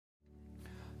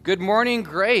Good morning,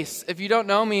 Grace. If you don't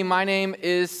know me, my name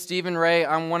is Stephen Ray.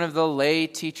 I'm one of the lay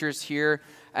teachers here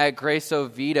at Grace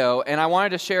Oviedo, and I wanted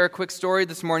to share a quick story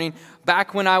this morning.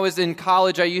 Back when I was in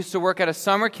college, I used to work at a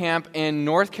summer camp in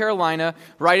North Carolina,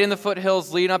 right in the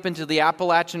foothills leading up into the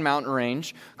Appalachian Mountain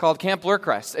Range, called Camp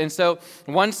Lurkrest. And so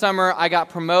one summer, I got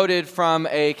promoted from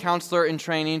a counselor in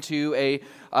training to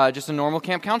just a normal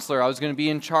camp counselor. I was going to be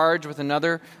in charge with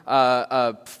another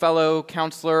fellow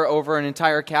counselor over an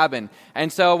entire cabin.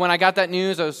 And so when I got that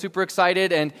news, I was super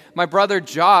excited. And my brother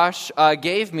Josh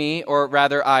gave me, or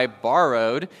rather I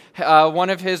borrowed, one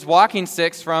of his walking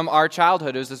sticks from our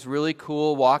childhood. It was this really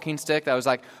cool walking stick that was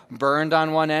like burned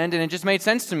on one end. And it just made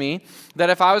sense to me that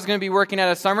if I was going to be working at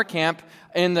a summer camp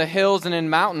in the hills and in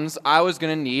mountains, I was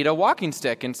going to need a walking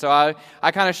stick. And so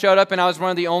I kind of showed up, and I was one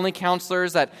of the only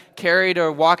counselors that carried a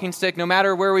walking stick. No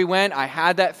matter where we went, I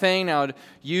had that thing, and I would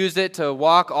use it to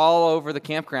walk all over the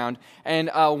campground. And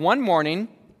one morning,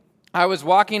 I was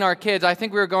walking our kids. I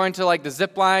think we were going to like the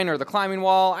zip line or the climbing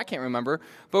wall. I can't remember.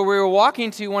 But we were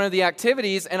walking to one of the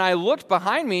activities, and I looked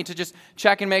behind me to just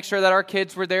check and make sure that our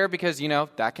kids were there because,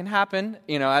 that can happen.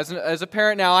 As a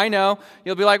parent now, I know.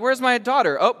 You'll be like, where's my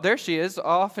daughter? Oh, there she is,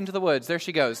 off into the woods. There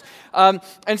she goes. And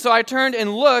so I turned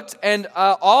and looked, and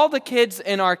all the kids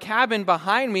in our cabin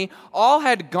behind me all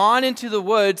had gone into the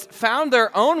woods, found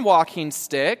their own walking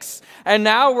sticks, and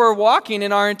now we're walking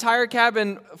in our entire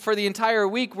cabin for the entire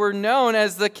week. We're known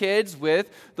as the kids with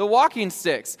the walking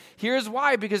sticks. Here's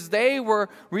why: because they were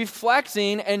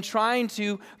reflecting and trying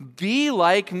to be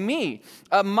like me.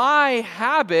 My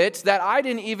habit that I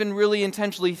didn't even really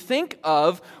intentionally think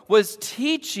of was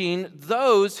teaching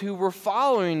those who were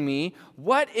following me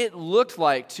what it looked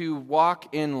like to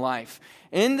walk in life.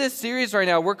 In this series right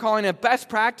now, we're calling it Best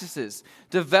Practices,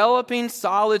 Developing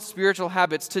Solid Spiritual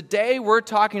Habits. Today, we're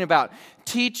talking about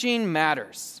teaching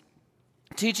matters.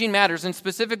 Teaching matters, and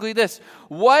specifically this: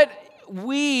 what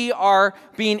we are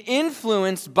being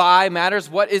influenced by matters,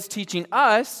 what is teaching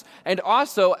us, and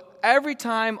also every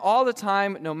time, all the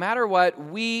time, no matter what,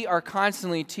 we are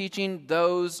constantly teaching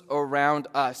those around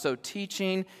us. So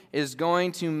teaching is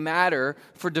going to matter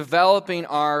for developing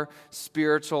our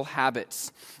spiritual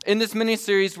habits. In this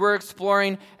mini-series, we're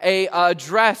exploring a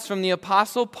address from the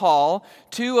Apostle Paul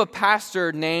to a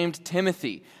pastor named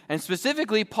Timothy. And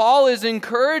specifically, Paul is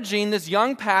encouraging this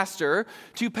young pastor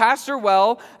to pastor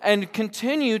well and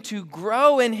continue to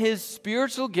grow in his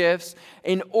spiritual gifts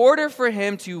in order for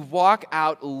him to walk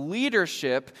out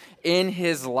leadership in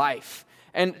his life.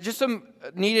 And just some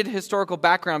needed historical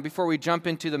background before we jump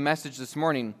into the message this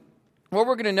morning. What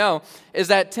we're going to know is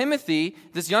that Timothy,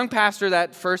 this young pastor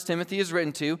that 1 Timothy is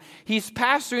written to, he's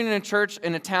pastoring in a church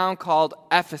in a town called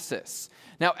Ephesus.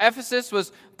 Now, Ephesus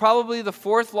was probably the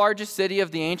fourth largest city of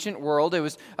the ancient world. It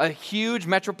was a huge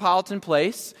metropolitan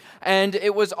place, and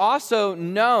it was also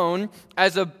known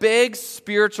as a big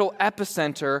spiritual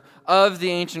epicenter of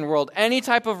the ancient world. Any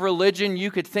type of religion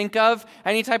you could think of,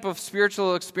 any type of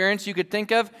spiritual experience you could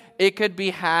think of, it could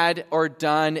be had or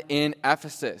done in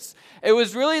Ephesus. It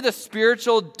was really the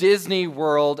spiritual Disney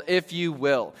World, if you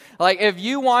will. Like, if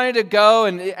you wanted to go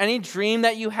and any dream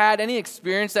that you had, any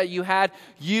experience that you had,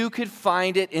 you could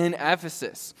find it in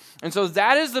Ephesus. And so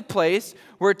that is the place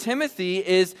where Timothy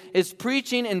is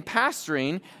preaching and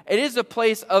pastoring. It is a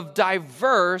place of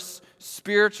diverse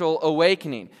spiritual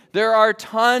awakening. There are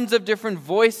tons of different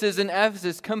voices in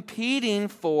Ephesus competing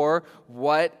for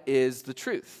what is the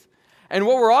truth. And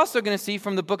what we're also going to see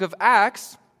from the book of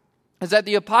Acts is that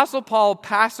the Apostle Paul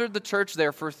pastored the church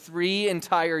there for 3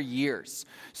 entire years.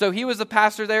 So he was a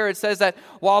pastor there. It says that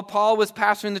while Paul was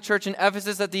pastoring the church in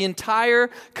Ephesus, that the entire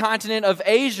continent of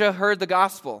Asia heard the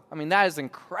gospel. I mean, that is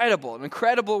incredible, an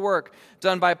incredible work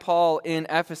done by Paul in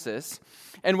Ephesus.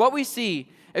 And what we see,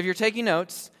 if you're taking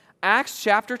notes, Acts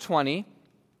chapter 20,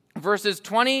 verses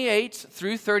 28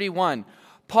 through 31.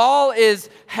 Paul is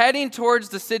heading towards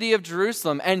the city of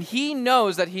Jerusalem, and he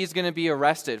knows that he's going to be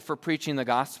arrested for preaching the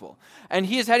gospel. And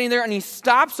he is heading there, and he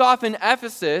stops off in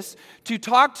Ephesus to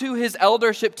talk to his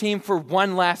eldership team for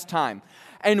one last time.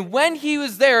 And when he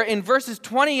was there, in verses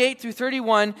 28 through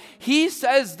 31, he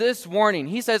says this warning.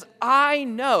 He says, I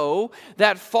know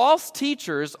that false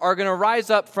teachers are going to rise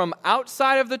up from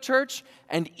outside of the church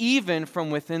and even from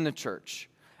within the church.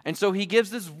 And so he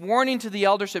gives this warning to the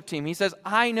eldership team. He says,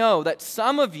 I know that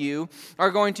some of you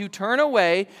are going to turn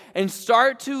away and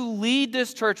start to lead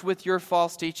this church with your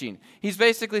false teaching. He's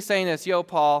basically saying this, yo,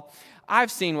 Paul, I've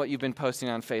seen what you've been posting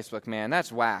on Facebook, man.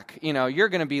 That's whack. You're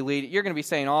going to be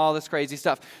saying all this crazy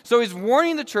stuff. So he's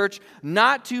warning the church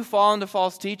not to fall into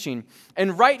false teaching.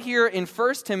 And right here in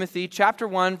 1 Timothy chapter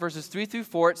 1, verses 3 through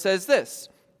 4, it says this.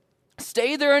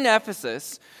 Stay there in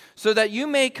Ephesus so that you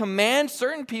may command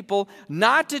certain people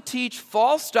not to teach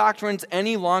false doctrines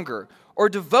any longer or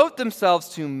devote themselves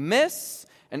to myths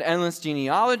and endless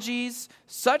genealogies.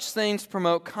 Such things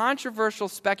promote controversial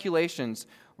speculations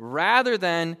rather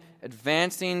than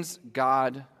advancing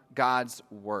God's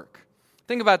work.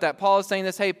 Think about that. Paul is saying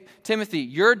this, hey, Timothy,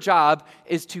 your job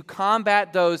is to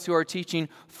combat those who are teaching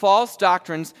false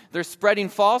doctrines. They're spreading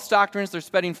false doctrines. They're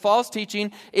spreading false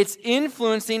teaching. It's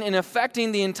influencing and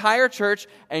affecting the entire church,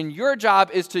 and your job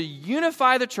is to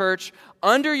unify the church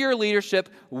under your leadership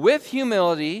with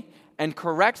humility and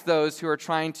correct those who are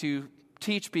trying to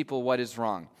teach people what is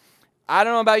wrong. I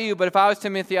don't know about you, but if I was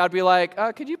Timothy, I'd be like,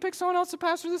 could you pick someone else to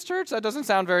pastor this church? That doesn't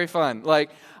sound very fun.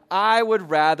 I would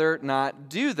rather not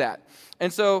do that.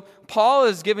 And so Paul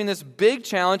is giving this big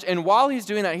challenge, and while he's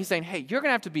doing that, he's saying, hey, you're going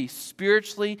to have to be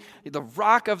spiritually the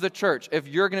rock of the church if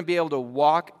you're going to be able to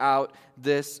walk out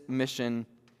this mission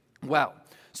well.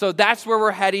 So that's where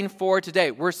we're heading for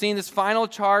today. We're seeing this final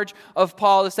charge of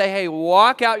Paul to say, hey,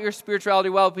 walk out your spirituality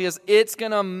well because it's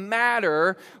going to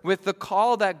matter with the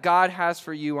call that God has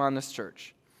for you on this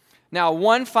church. Now,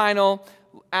 one final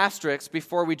asterisk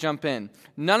before we jump in.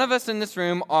 None of us in this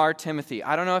room are Timothy.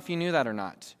 I don't know if you knew that or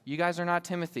not. You guys are not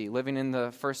Timothy living in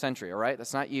the first century, all right?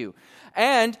 That's not you.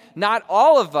 And not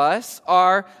all of us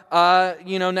are,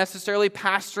 necessarily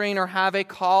pastoring or have a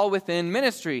call within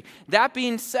ministry. That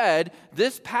being said,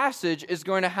 this passage is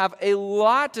going to have a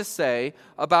lot to say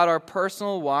about our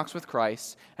personal walks with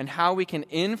Christ and how we can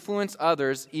influence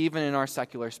others even in our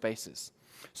secular spaces.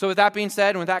 So with that being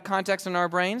said, and with that context in our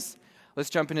brains, let's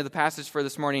jump into the passage for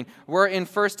this morning. We're in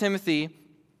 1 Timothy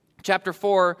chapter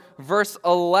 4, verse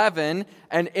 11,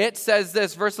 and it says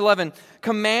this, verse 11,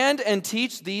 command and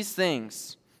teach these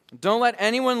things. Don't let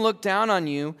anyone look down on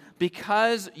you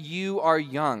because you are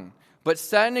young, but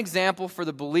set an example for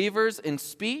the believers in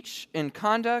speech, in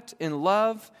conduct, in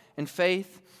love, in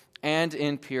faith, and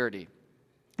in purity.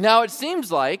 Now, it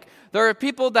seems like there are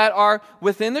people that are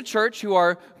within the church who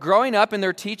are growing up and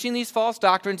they're teaching these false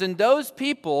doctrines, and those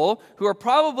people who are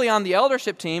probably on the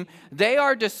eldership team, they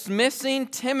are dismissing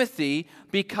Timothy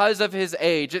because of his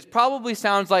age. It probably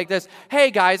sounds like this,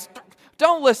 hey guys,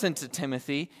 don't listen to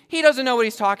Timothy. He doesn't know what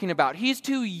he's talking about. He's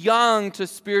too young to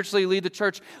spiritually lead the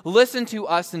church. Listen to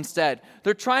us instead.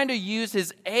 They're trying to use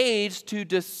his age to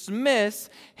dismiss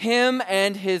him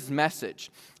and his message.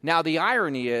 Now, the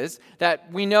irony is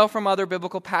that we know from other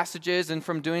biblical passages and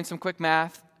from doing some quick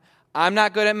math, I'm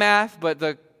not good at math, but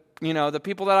the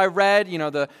people that I read,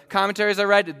 the commentaries I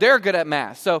read, they're good at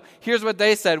math. So here's what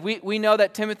they said. We know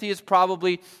that Timothy is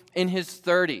probably in his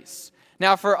 30s.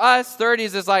 Now, for us,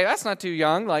 30s is that's not too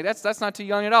young. That's not too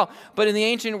young at all. But in the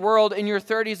ancient world, in your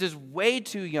 30s is way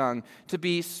too young to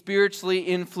be spiritually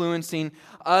influencing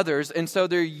others. And so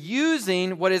they're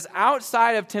using what is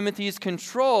outside of Timothy's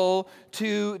control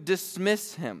to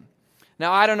dismiss him.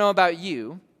 Now, I don't know about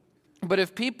you, but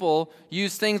if people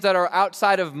use things that are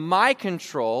outside of my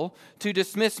control to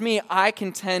dismiss me, I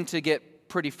can tend to get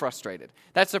pretty frustrated.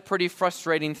 That's a pretty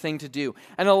frustrating thing to do.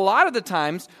 And a lot of the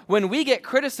times when we get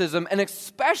criticism, and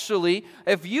especially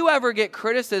if you ever get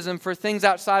criticism for things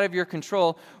outside of your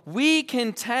control, we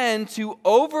can tend to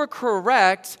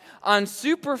overcorrect on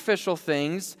superficial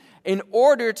things in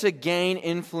order to gain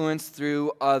influence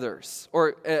through others,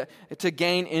 or to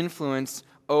gain influence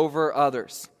over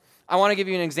others. I want to give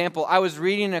you an example. I was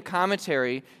reading a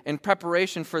commentary in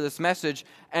preparation for this message,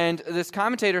 and this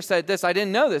commentator said this, I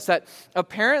didn't know this, that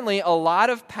apparently a lot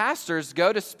of pastors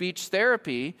go to speech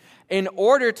therapy in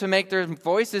order to make their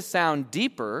voices sound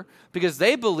deeper, because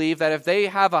they believe that if they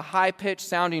have a high-pitched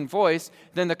sounding voice,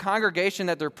 then the congregation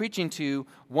that they're preaching to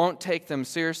won't take them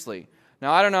seriously.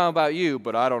 Now, I don't know about you,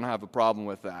 but I don't have a problem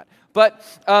with that. But,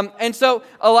 and so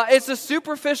it's a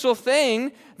superficial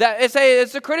thing that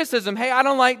it's a criticism. Hey, I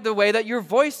don't like the way that your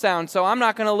voice sounds, so I'm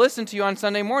not going to listen to you on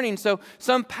Sunday morning. So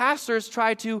some pastors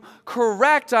try to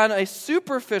correct on a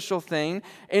superficial thing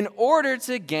in order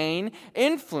to gain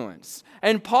influence.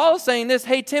 And Paul's saying this,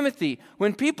 hey, Timothy,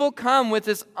 when people come with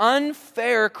this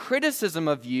unfair criticism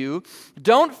of you,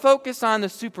 don't focus on the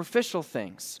superficial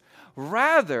things.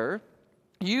 Rather,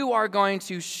 you are going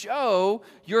to show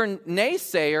your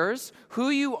naysayers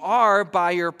who you are by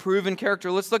your proven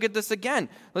character. Let's look at this again.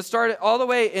 Let's start all the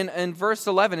way in verse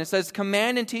 11. It says,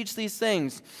 command and teach these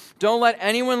things. Don't let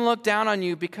anyone look down on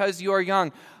you because you are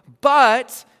young,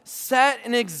 but set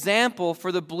an example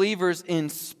for the believers in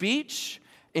speech,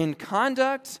 in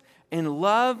conduct, in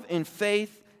love, in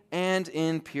faith, and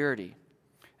in purity.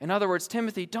 In other words,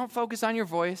 Timothy, don't focus on your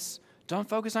voice. Don't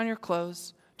focus on your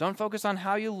clothes. Don't focus on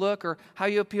how you look or how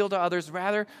you appeal to others.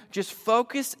 Rather, just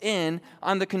focus in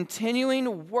on the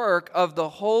continuing work of the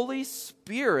Holy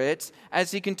Spirit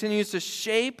as He continues to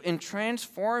shape and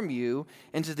transform you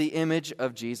into the image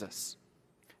of Jesus.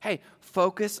 Hey,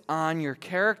 focus on your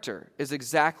character is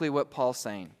exactly what Paul's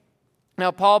saying. Now,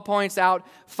 Paul points out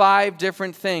 5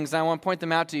 different things. I want to point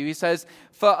them out to you. He says,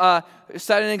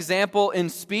 set an example in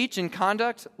speech and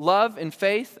conduct, love and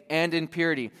faith, and in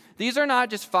purity. These are not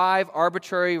just 5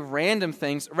 arbitrary, random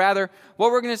things. Rather,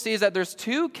 what we're going to see is that there's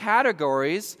 2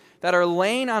 categories that are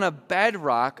laying on a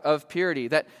bedrock of purity,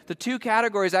 that the 2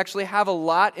 categories actually have a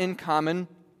lot in common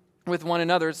with one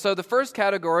another. So the first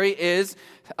category is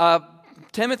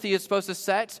Timothy is supposed to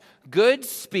set good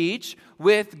speech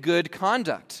with good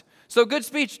conduct. So good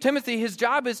speech, Timothy, his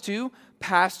job is to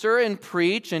pastor and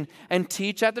preach and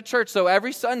teach at the church. So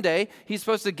every Sunday, he's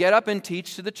supposed to get up and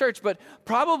teach to the church. But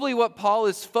probably what Paul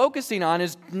is focusing on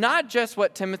is not just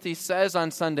what Timothy says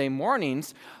on Sunday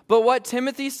mornings, but what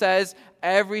Timothy says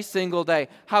every single day.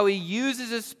 How he uses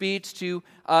his speech to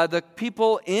the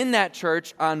people in that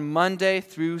church on Monday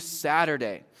through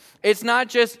Saturday. It's not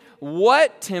just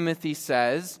what Timothy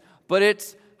says, but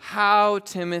it's how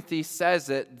Timothy says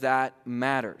it that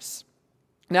matters.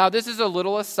 Now, this is a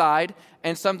little aside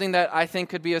and something that I think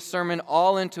could be a sermon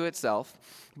all into itself.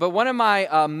 But one of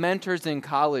my mentors in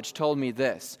college told me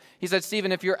this. He said,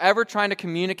 Stephen, if you're ever trying to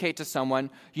communicate to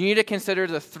someone, you need to consider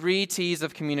the 3 T's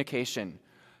of communication: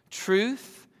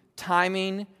 truth,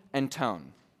 timing, and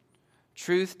tone.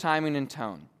 Truth, timing, and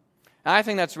tone. And I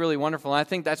think that's really wonderful. And I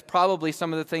think that's probably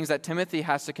some of the things that Timothy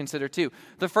has to consider too.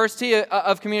 The first T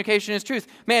of communication is truth.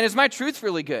 Man, is my truth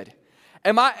really good?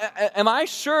 Am I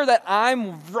sure that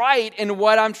I'm right in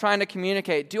what I'm trying to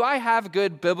communicate? Do I have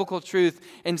good biblical truth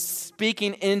in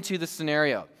speaking into the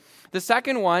scenario? The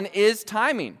second one is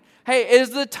timing. Hey,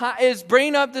 is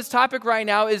bringing up this topic right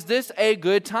now, is this a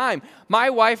good time? My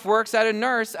wife works as a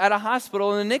nurse at a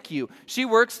hospital in the NICU. She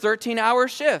works 13-hour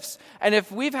shifts. And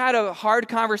if we've had a hard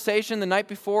conversation the night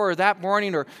before or that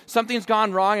morning or something's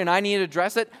gone wrong and I need to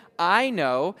address it, I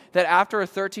know that after a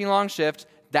 13-long shift,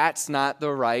 that's not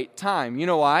the right time. You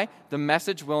know why? The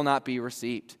message will not be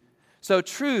received. So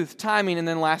truth, timing, and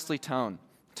then lastly, tone.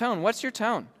 Tone, what's your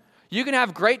tone? You can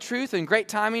have great truth and great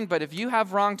timing, but if you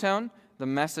have wrong tone, the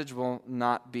message will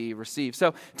not be received.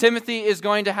 So Timothy is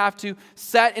going to have to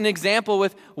set an example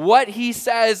with what he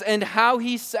says and how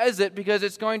he says it, because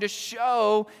it's going to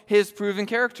show his proven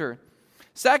character.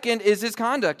 Second is his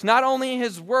conduct. Not only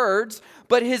his words,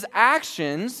 but his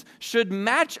actions should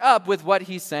match up with what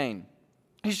he's saying.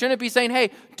 He shouldn't be saying, hey,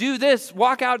 do this,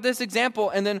 walk out this example,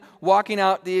 and then walking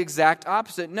out the exact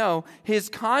opposite. No, his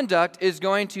conduct is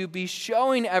going to be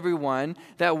showing everyone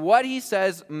that what he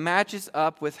says matches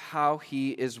up with how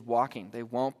he is walking. They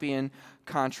won't be in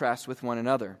contrast with one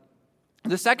another.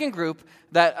 The second group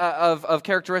that of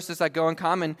characteristics that go in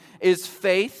common is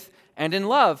faith and in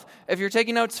love. If you're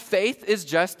taking notes, faith is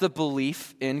just the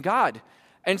belief in God.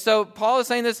 And so Paul is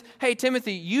saying this, hey,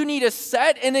 Timothy, you need to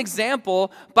set an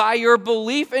example by your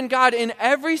belief in God in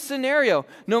every scenario.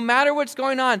 No matter what's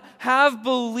going on, have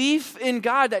belief in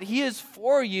God that He is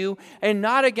for you and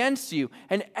not against you.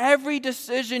 And every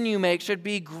decision you make should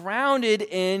be grounded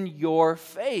in your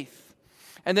faith.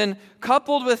 And then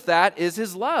coupled with that is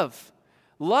His love.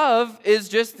 Love is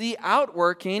just the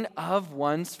outworking of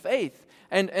one's faith.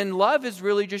 And love is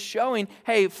really just showing,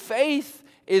 hey, faith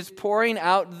is pouring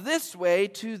out this way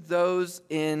to those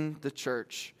in the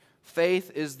church.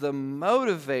 Faith is the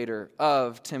motivator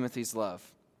of Timothy's love.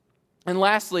 And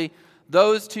lastly,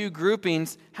 those 2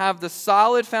 groupings have the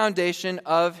solid foundation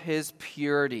of his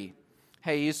purity.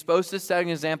 Hey, he's supposed to set an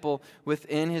example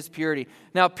within his purity.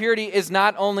 Now, purity is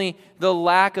not only the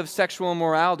lack of sexual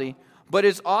immorality, but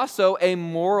is also a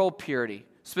moral purity.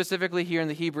 Specifically here in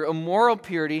the Hebrew, a moral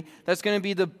purity that's going to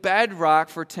be the bedrock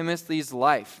for Timothy's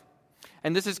life.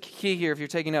 And this is key here if you're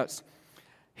taking notes.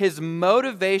 His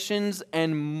motivations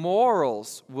and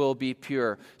morals will be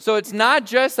pure. So it's not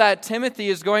just that Timothy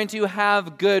is going to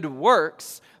have good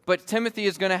works, but Timothy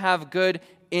is going to have good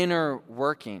inner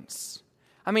workings.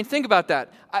 I mean, think about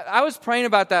that. I was praying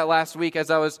about that last week as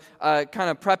I was kind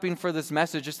of prepping for this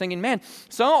message, just thinking, man,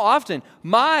 so often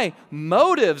my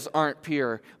motives aren't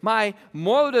pure. My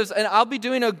motives, and I'll be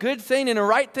doing a good thing and a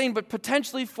right thing, but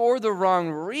potentially for the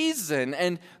wrong reason.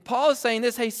 And Paul is saying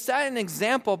this, hey, set an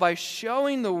example by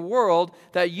showing the world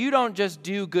that you don't just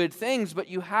do good things, but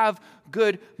you have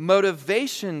good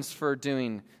motivations for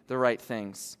doing the right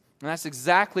things. And that's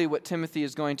exactly what Timothy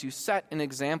is going to set an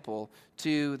example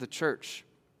to the church.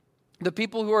 The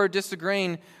people who are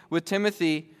disagreeing with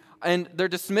Timothy and they're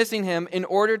dismissing him in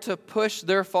order to push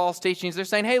their false teachings. They're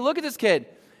saying, hey, look at this kid.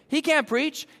 He can't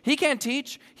preach. He can't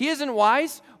teach. He isn't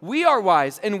wise. We are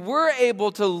wise, and we're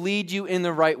able to lead you in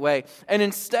the right way. And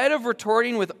instead of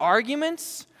retorting with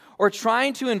arguments or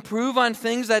trying to improve on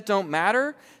things that don't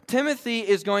matter, Timothy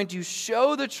is going to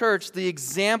show the church the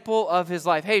example of his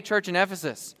life. Hey, church in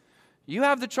Ephesus, you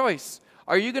have the choice.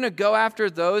 Are you going to go after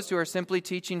those who are simply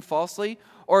teaching falsely?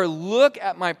 Or look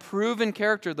at my proven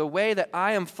character? The way that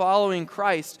I am following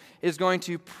Christ is going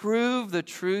to prove the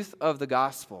truth of the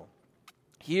gospel.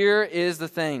 Here is the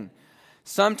thing.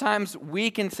 Sometimes we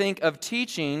can think of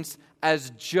teachings as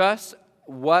just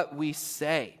what we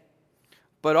say.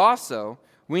 But also,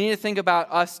 we need to think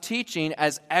about us teaching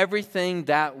as everything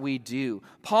that we do.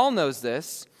 Paul knows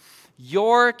this.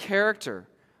 Your character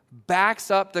backs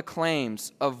up the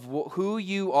claims of who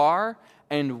you are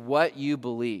and what you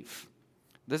believe.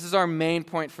 This is our main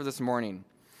point for this morning.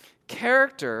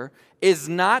 Character is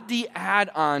not the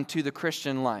add-on to the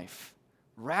Christian life.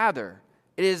 Rather,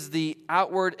 it is the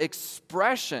outward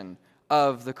expression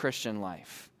of the Christian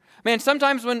life. Man,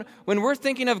 sometimes when we're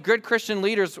thinking of good Christian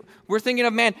leaders, we're thinking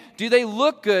of, man, do they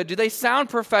look good? Do they sound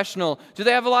professional? Do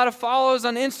they have a lot of followers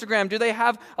on Instagram? Do they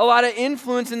have a lot of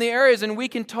influence in the areas? And we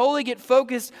can totally get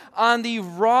focused on the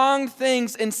wrong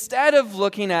things instead of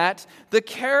looking at the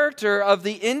character of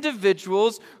the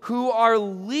individuals who are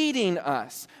leading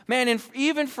us. Man, and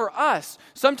even for us,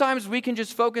 sometimes we can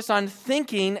just focus on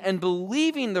thinking and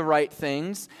believing the right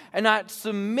things and not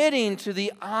submitting to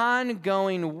the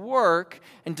ongoing work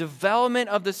and development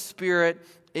of the Spirit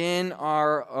in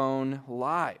our own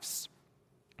lives.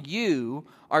 You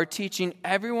are teaching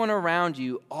everyone around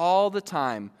you all the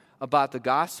time about the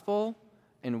gospel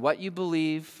and what you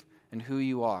believe and who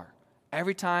you are.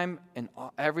 Every time, in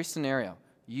every scenario,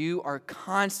 you are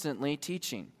constantly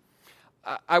teaching.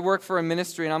 I work for a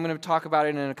ministry, and I'm going to talk about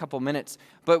it in a couple minutes.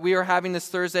 But we are having this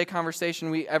Thursday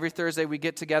conversation. Every Thursday we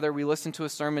get together, we listen to a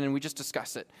sermon, and we just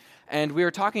discuss it. And we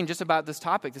were talking just about this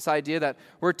topic, this idea that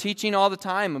we're teaching all the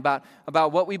time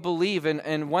about what we believe.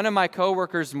 And one of my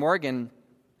coworkers, Morgan,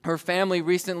 her family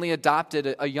recently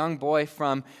adopted a young boy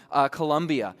from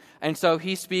Colombia. And so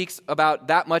he speaks about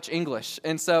that much English.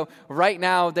 And so right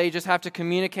now they just have to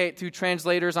communicate through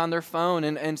translators on their phone.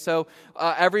 And so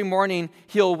every morning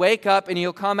he'll wake up and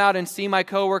he'll come out and see my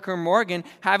coworker Morgan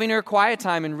having her quiet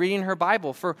time and reading her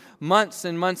Bible for months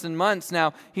and months and months.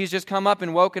 Now he's just come up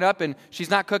and woken up and she's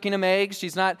not cooking him eggs.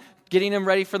 She's not getting him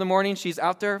ready for the morning. She's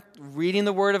out there reading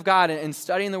the Word of God and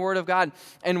studying the Word of God.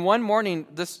 And one morning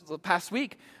this past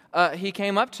week, he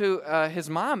came up to his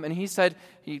mom and he said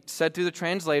through the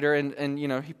translator and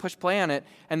he pushed play on it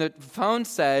and the phone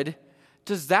said,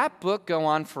 "Does that book go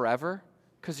on forever?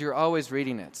 Because you're always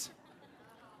reading it."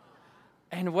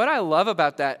 And what I love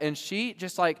about that, and she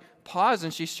just paused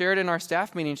and she shared in our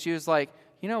staff meeting, she was like,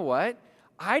 "You know what?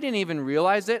 I didn't even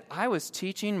realize it. I was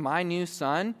teaching my new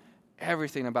son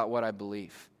everything about what I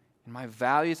believe and my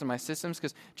values and my systems,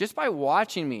 because just by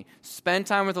watching me spend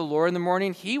time with the Lord in the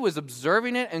morning, he was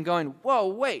observing it and going, whoa,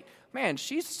 wait, man,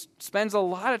 she spends a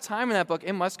lot of time in that book.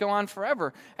 It must go on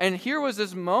forever." And here was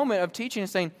this moment of teaching and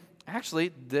saying,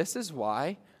 actually, this is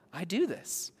why I do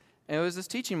this. And it was this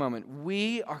teaching moment.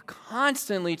 We are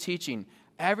constantly teaching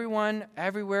everyone,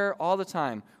 everywhere, all the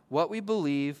time, what we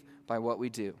believe by what we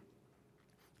do.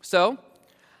 So,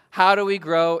 how do we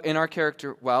grow in our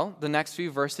character? Well, the next few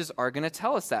verses are going to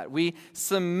tell us that. We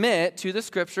submit to the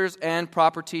Scriptures and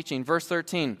proper teaching. Verse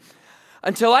 13,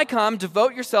 "Until I come,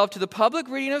 devote yourself to the public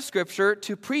reading of Scripture,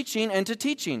 to preaching and to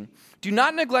teaching. Do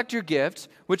not neglect your gift,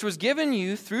 which was given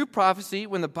you through prophecy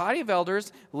when the body of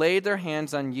elders laid their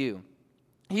hands on you."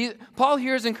 Paul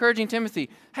here is encouraging Timothy,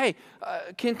 hey,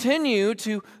 continue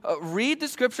to read the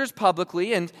Scriptures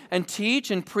publicly and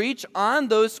teach and preach on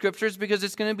those Scriptures, because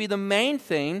it's going to be the main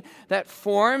thing that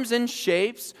forms and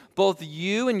shapes both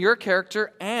you and your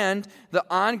character and the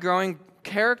ongoing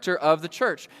character of the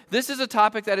church. This is a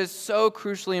topic that is so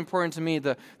crucially important to me,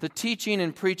 the teaching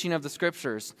and preaching of the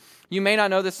Scriptures. You may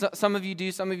not know this, some of you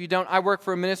do, some of you don't. I work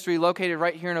for a ministry located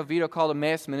right here in Oviedo called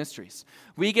Emmaus Ministries.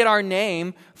 We get our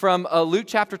name from Luke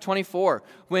chapter 24,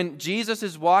 when Jesus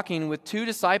is walking with two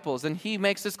disciples, and he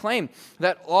makes this claim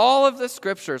that all of the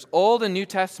Scriptures, Old and New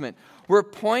Testament, were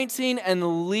pointing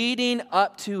and leading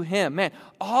up to him. Man,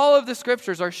 all of the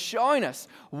Scriptures are showing us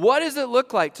what does it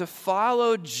look like to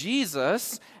follow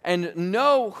Jesus and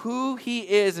know who he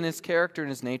is and his character and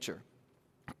his nature.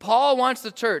 Paul wants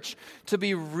the church to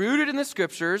be rooted in the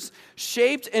Scriptures,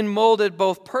 shaped and molded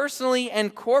both personally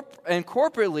and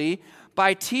corporately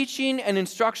by teaching and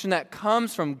instruction that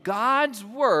comes from God's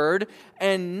Word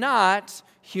and not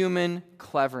human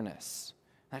cleverness.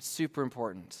 That's super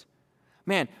important.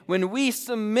 Man, when we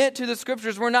submit to the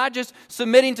Scriptures, we're not just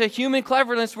submitting to human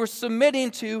cleverness, we're submitting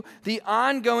to the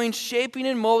ongoing shaping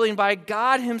and molding by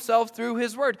God Himself through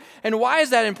His Word. And why is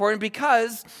that important?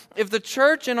 Because if the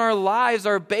church and our lives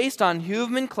are based on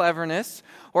human cleverness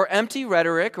or empty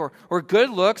rhetoric or good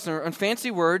looks or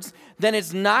fancy words, then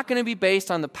it's not going to be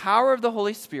based on the power of the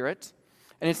Holy Spirit,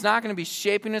 and it's not going to be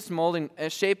shaping and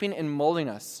molding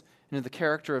us into the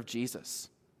character of Jesus.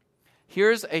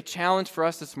 Here's a challenge for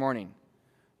us this morning.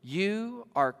 You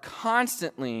are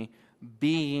constantly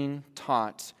being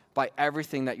taught by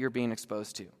everything that you're being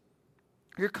exposed to.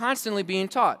 You're constantly being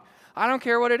taught. I don't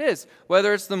care what it is,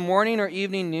 whether it's the morning or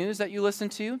evening news that you listen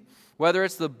to, whether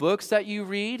it's the books that you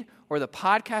read, or the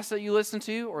podcasts that you listen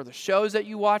to, or the shows that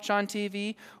you watch on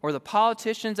TV, or the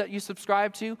politicians that you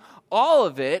subscribe to. All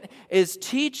of it is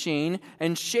teaching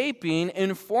and shaping,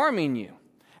 informing you.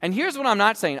 And here's what I'm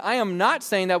not saying. I am not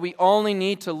saying that we only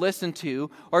need to listen to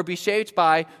or be shaped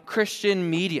by Christian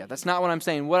media. That's not what I'm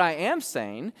saying. What I am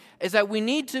saying is that we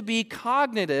need to be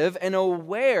cognitive and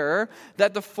aware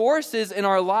that the forces in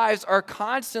our lives are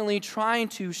constantly trying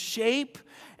to shape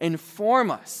and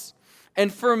form us.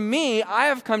 And for me, I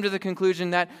have come to the conclusion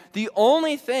that the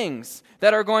only things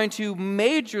that are going to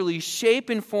majorly shape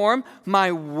and form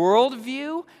my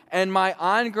worldview and my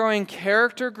ongoing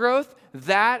character growth,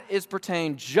 that is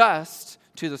pertained just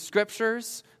to the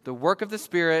Scriptures, the work of the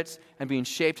Spirit, and being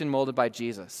shaped and molded by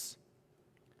Jesus.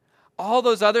 All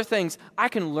those other things, I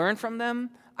can learn from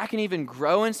them. I can even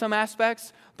grow in some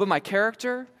aspects, but my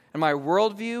character and my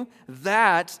worldview,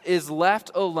 that is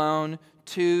left alone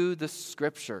to the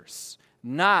Scriptures,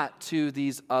 not to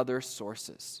these other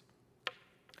sources.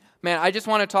 Man, I just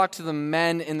want to talk to the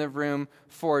men in the room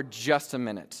for just a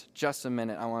minute. Just a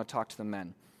minute, I want to talk to the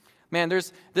men. Man,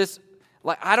 there's this,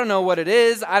 I don't know what it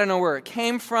is, I don't know where it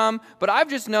came from, but I've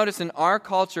just noticed in our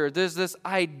culture, there's this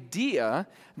idea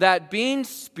that being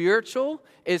spiritual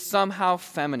is somehow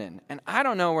feminine. And I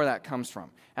don't know where that comes from.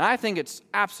 And I think it's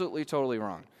absolutely, totally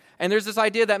wrong. And there's this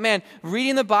idea that, man,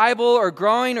 reading the Bible or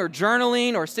growing or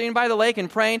journaling or sitting by the lake and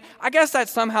praying, I guess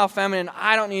that's somehow feminine.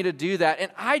 I don't need to do that.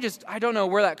 And I don't know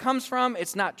where that comes from.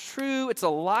 It's not true. It's a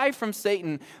lie from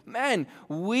Satan. Men,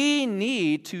 we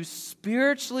need to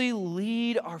spiritually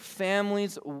lead our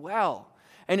families well.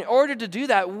 And in order to do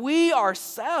that, we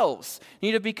ourselves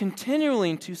need to be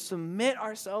continuing to submit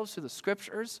ourselves to the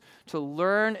Scriptures, to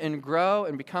learn and grow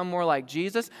and become more like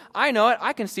Jesus. I know it.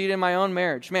 I can see it in my own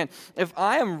marriage. Man, if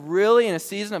I am really in a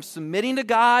season of submitting to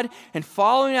God and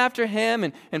following after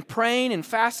Him and praying and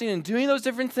fasting and doing those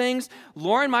different things,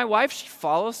 Lauren, my wife, she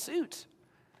follows suit.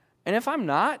 And if I'm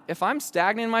not, if I'm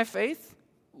stagnant in my faith,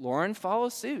 Lauren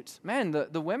follows suit. Man,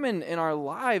 the women in our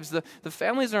lives, the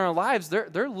families in our lives,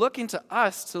 they're looking to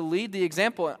us to lead the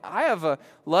example. And I have a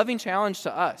loving challenge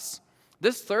to us.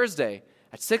 This Thursday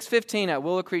at 6:15 at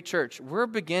Willow Creek Church, we're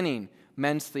beginning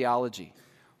men's theology.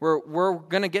 We're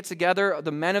going to get together.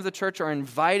 The men of the church are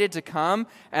invited to come,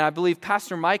 and I believe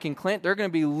Pastor Mike and Clint, they're going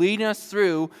to be leading us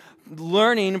through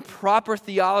learning proper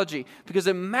theology because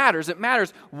it matters. It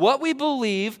matters. What we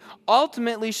believe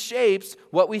ultimately shapes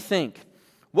what we think.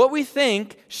 What we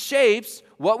think shapes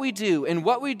what we do, and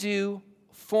what we do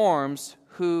forms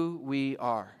who we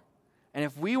are. And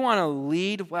if we want to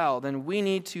lead well, then we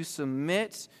need to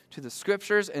submit to the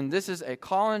Scriptures, and this is a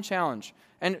call and challenge.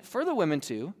 And for the women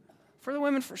too, for the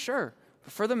women for sure,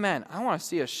 but for the men, I want to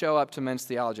see us show up to men's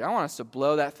theology. I want us to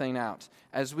blow that thing out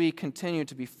as we continue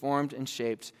to be formed and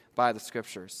shaped by the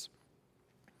Scriptures.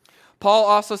 Paul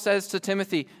also says to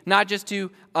Timothy not just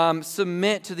to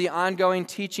submit to the ongoing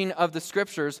teaching of the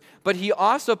Scriptures, but he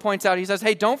also points out, he says,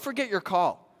 hey, don't forget your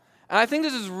call. And I think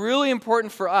this is really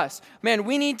important for us. Man,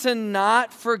 we need to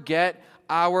not forget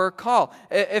our call.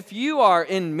 If you are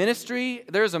in ministry,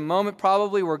 there's a moment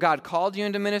probably where God called you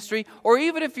into ministry, or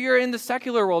even if you're in the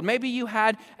secular world, maybe you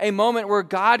had a moment where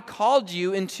God called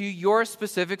you into your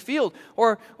specific field,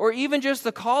 or even just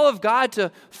the call of God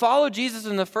to follow Jesus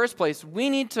in the first place. We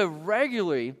need to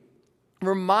regularly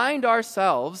remind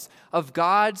ourselves of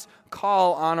God's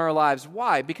call on our lives.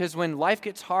 Why? Because when life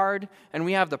gets hard and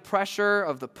we have the pressure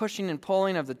of the pushing and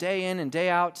pulling of the day in and day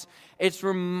out, it's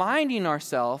reminding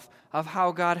ourselves of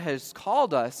how God has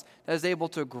called us that is able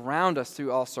to ground us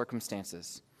through all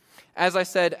circumstances. As I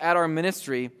said, at our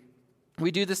ministry, we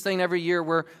do this thing every year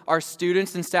where our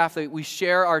students and staff, we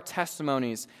share our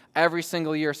testimonies every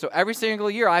single year. So every single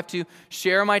year I have to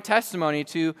share my testimony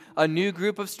to a new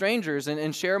group of strangers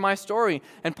and share my story.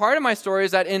 And part of my story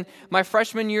is that in my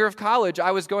freshman year of college,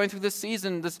 I was going through this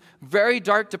season, this very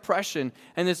dark depression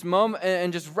and this moment,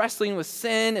 and just wrestling with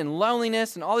sin and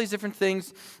loneliness and all these different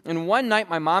things. And one night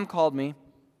my mom called me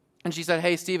And she said,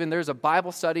 hey, Stephen, there's a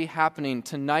Bible study happening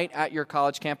tonight at your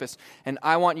college campus, and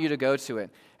I want you to go to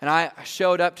it. And I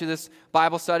showed up to this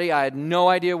Bible study. I had no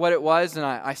idea what it was, and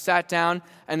I sat down,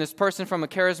 and this person from a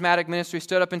charismatic ministry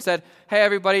stood up and said, hey,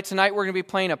 everybody, tonight we're going to be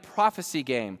playing a prophecy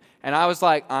game. And I was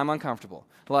like, I'm uncomfortable.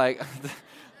 What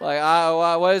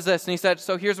is this? And he said,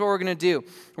 so here's what we're going to do.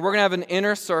 We're going to have an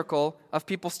inner circle of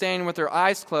people standing with their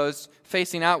eyes closed,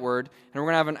 facing outward, and we're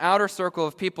going to have an outer circle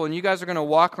of people, and you guys are going to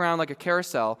walk around like a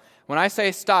carousel. When I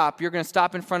say stop, you're going to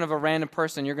stop in front of a random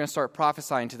person. You're going to start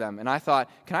prophesying to them. And I thought,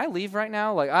 can I leave right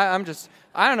now? I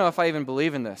don't know if I even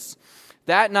believe in this.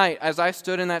 That night, as I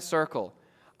stood in that circle,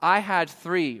 I had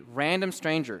 3 random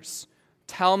strangers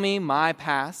tell me my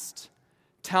past,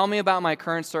 tell me about my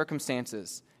current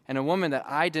circumstances, and a woman that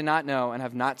I did not know and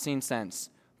have not seen since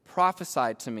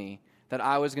prophesied to me that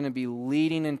I was going to be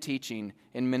leading and teaching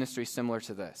in ministry similar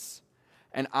to this.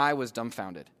 And I was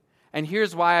dumbfounded. And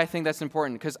here's why I think that's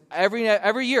important, because every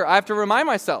year I have to remind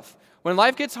myself, when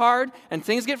life gets hard and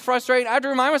things get frustrating, I have to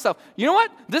remind myself, you know what?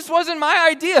 This wasn't my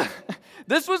idea.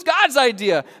 This was God's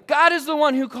idea. God is the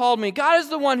one who called me. God is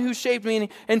the one who shaped me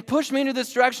and pushed me into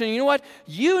this direction. You know what?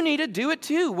 You need to do it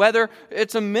too, whether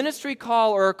it's a ministry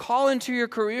call or a call into your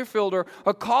career field or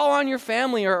a call on your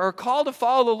family or a call to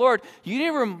follow the Lord. You need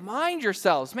to remind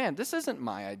yourselves, man, this isn't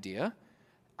my idea.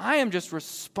 I am just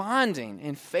responding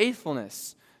in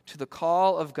faithfulness to the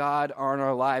call of God on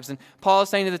our lives. And Paul is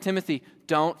saying to Timothy,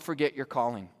 don't forget your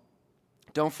calling.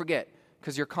 Don't forget,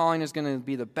 because your calling is going to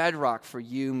be the bedrock for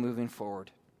you moving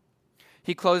forward.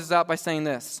 He closes out by saying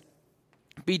this,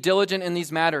 be diligent in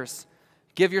these matters.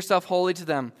 Give yourself wholly to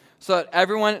them, so that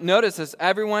everyone, notice this,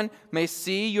 everyone may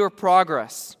see your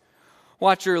progress.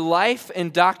 Watch your life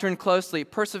and doctrine closely.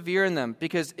 Persevere in them,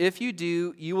 because if you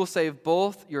do, you will save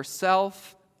both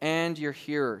yourself and your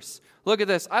hearers. Look at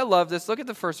this. I love this. Look at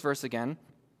the first verse again.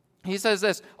 He says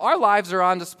this, our lives are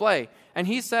on display. And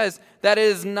he says that it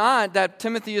is not that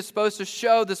Timothy is supposed to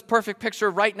show this perfect picture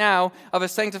right now of a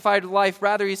sanctified life.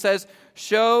 Rather, he says,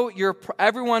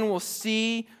 everyone will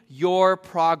see your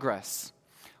progress.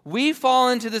 We fall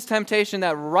into this temptation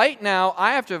that right now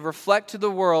I have to reflect to the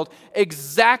world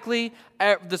exactly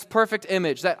this perfect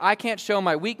image, that I can't show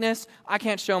my weakness, I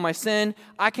can't show my sin,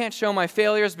 I can't show my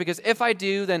failures, because if I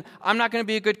do, then I'm not going to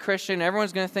be a good Christian,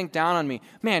 everyone's going to think down on me.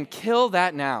 Man, kill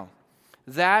that now.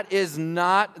 That is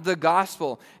not the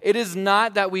gospel. It is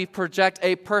not that we project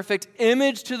a perfect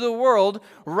image to the world.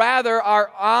 Rather, our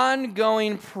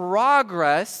ongoing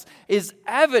progress is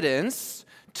evidence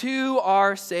to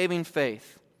our saving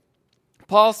faith.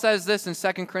 Paul says this in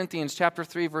 2 Corinthians chapter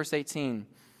 3, verse 18.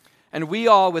 And we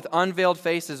all, with unveiled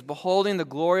faces, beholding the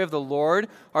glory of the Lord,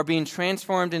 are being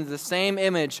transformed into the same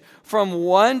image from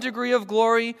one degree of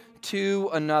glory to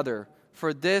another.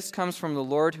 For this comes from the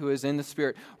Lord who is in the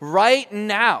Spirit. Right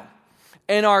now,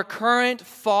 in our current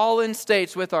fallen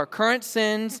states, with our current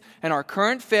sins and our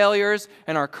current failures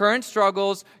and our current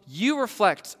struggles, you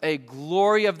reflect a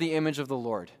glory of the image of the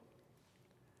Lord.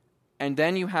 And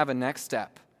then you have a next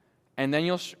step. And then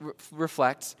you'll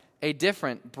reflect a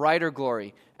different, brighter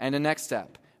glory, and a next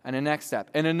step, and a next step,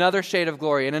 and another shade of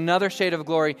glory, and another shade of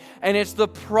glory. And it's the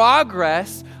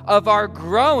progress of our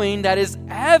growing that is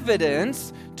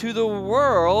evidence to the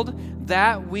world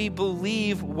that we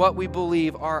believe what we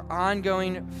believe, our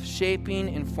ongoing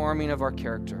shaping and forming of our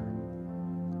character.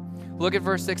 Look at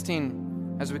verse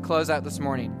 16 as we close out this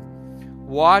morning.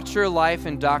 Watch your life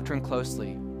and doctrine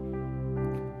closely.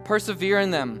 Persevere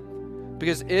in them.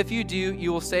 Because if you do,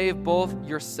 you will save both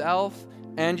yourself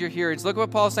and your hearers. Look at what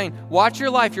Paul's saying. Watch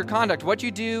your life, your conduct, what you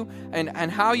do, and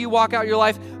how you walk out your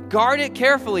life. Guard it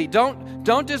carefully.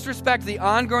 Don't disrespect the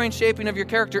ongoing shaping of your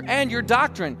character and your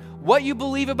doctrine. What you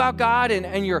believe about God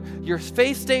and your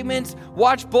faith statements.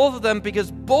 Watch both of them,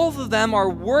 because both of them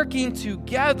are working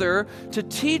together to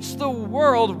teach the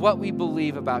world what we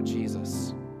believe about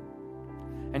Jesus.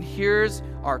 And here's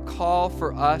our call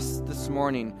for us this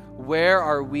morning. Where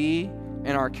are we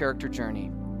in our character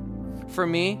journey? For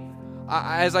me,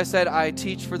 as I said, I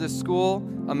teach for this school,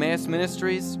 Emmaus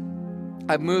Ministries.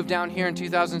 I've moved down here in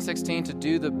 2016 to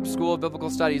do the School of Biblical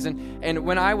Studies. And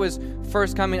when I was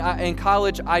first coming in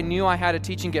college, I knew I had a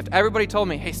teaching gift. Everybody told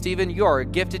me, hey, Stephen, you are a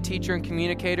gifted teacher and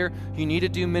communicator. You need to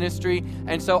do ministry.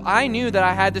 And so I knew that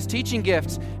I had this teaching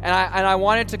gift, and I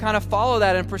wanted to kind of follow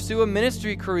that and pursue a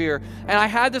ministry career. And I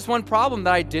had this one problem,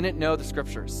 that I didn't know the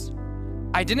scriptures.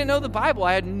 I didn't know the Bible.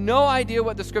 I had no idea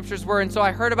what the scriptures were. And so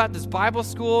I heard about this Bible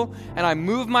school, and I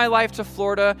moved my life to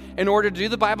Florida in order to do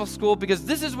the Bible school, because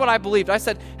this is what I believed. I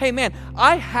said, hey man,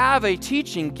 I have a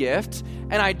teaching gift,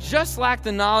 and I just lack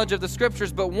the knowledge of the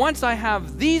scriptures. But once I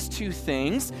have these two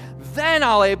things, then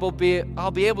I'll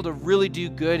be able to really do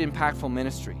good, impactful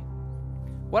ministry.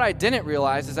 What I didn't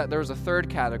realize is that there was a third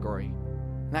category,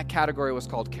 and that category was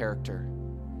called character.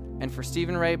 And for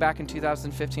Stephen Ray back in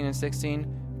 2015 and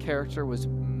 16, character was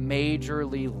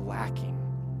majorly lacking.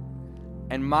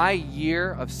 And my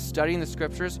year of studying the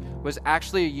scriptures was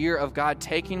actually a year of God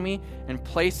taking me and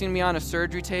placing me on a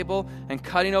surgery table and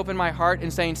cutting open my heart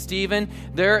and saying, Stephen,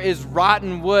 there is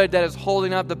rotten wood that is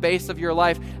holding up the base of your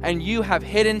life, and you have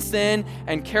hidden sin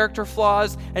and character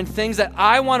flaws and things that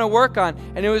I want to work on.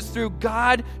 And it was through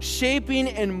God shaping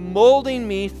and molding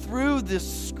me through the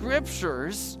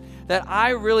scriptures that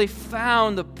I really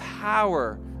found the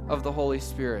power of the Holy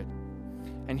Spirit.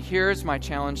 And here's my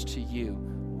challenge to you.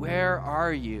 Where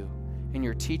are you in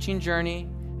your teaching journey,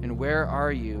 and where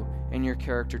are you in your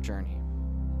character journey?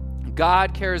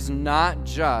 God cares not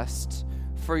just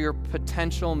for your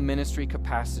potential ministry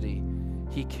capacity.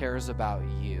 He cares about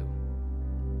you.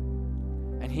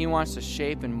 And He wants to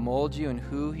shape and mold you in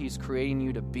who He's creating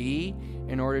you to be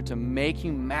in order to make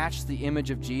you match the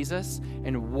image of Jesus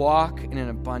and walk in an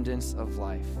abundance of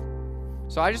life.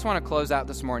 So I just want to close out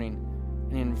this morning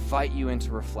and invite you in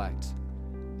to reflect.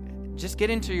 Just get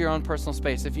into your own personal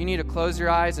space. If you need to close your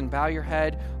eyes and bow your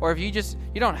head, or if you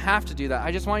don't have to do that.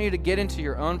 I just want you to get into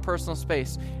your own personal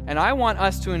space. And I want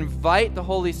us to invite the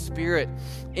Holy Spirit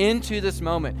into this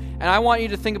moment. And I want you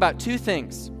to think about two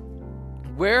things.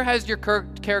 Where has your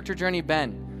character journey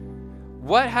been?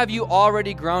 What have you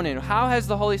already grown in? How has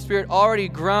the Holy Spirit already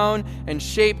grown and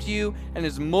shaped you and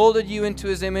has molded you into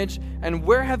His image? And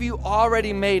where have you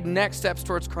already made next steps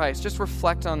towards Christ? Just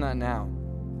reflect on that now.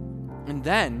 And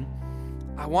then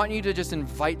I want you to just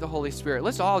invite the Holy Spirit.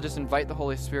 Let's all just invite the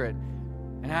Holy Spirit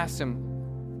and ask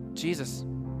Him, Jesus,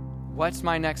 what's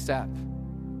my next step?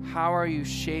 How are you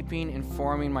shaping and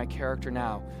forming my character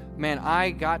now? Man,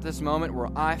 I got this moment where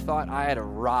I thought I had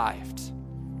arrived.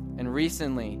 And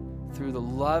recently, through the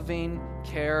loving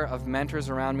care of mentors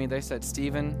around me, they said,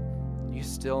 Stephen, you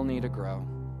still need to grow.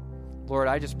 Lord,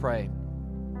 I just pray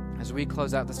as we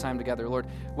close out this time together, Lord,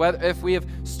 if we have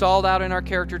stalled out in our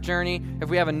character journey, if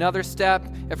we have another step,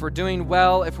 if we're doing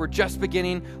well, if we're just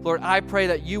beginning, Lord, I pray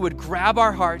that you would grab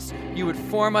our hearts, you would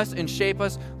form us and shape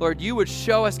us. Lord, you would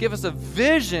show us, give us a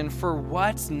vision for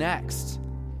what's next.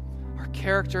 Our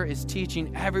character is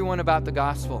teaching everyone about the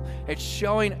gospel. It's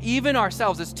showing even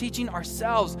ourselves, it's teaching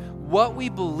ourselves what we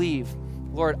believe.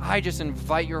 Lord, I just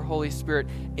invite your Holy Spirit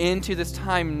into this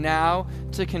time now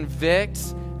to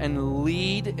convict and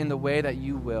lead in the way that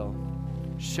you will.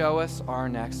 Show us our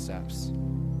next steps.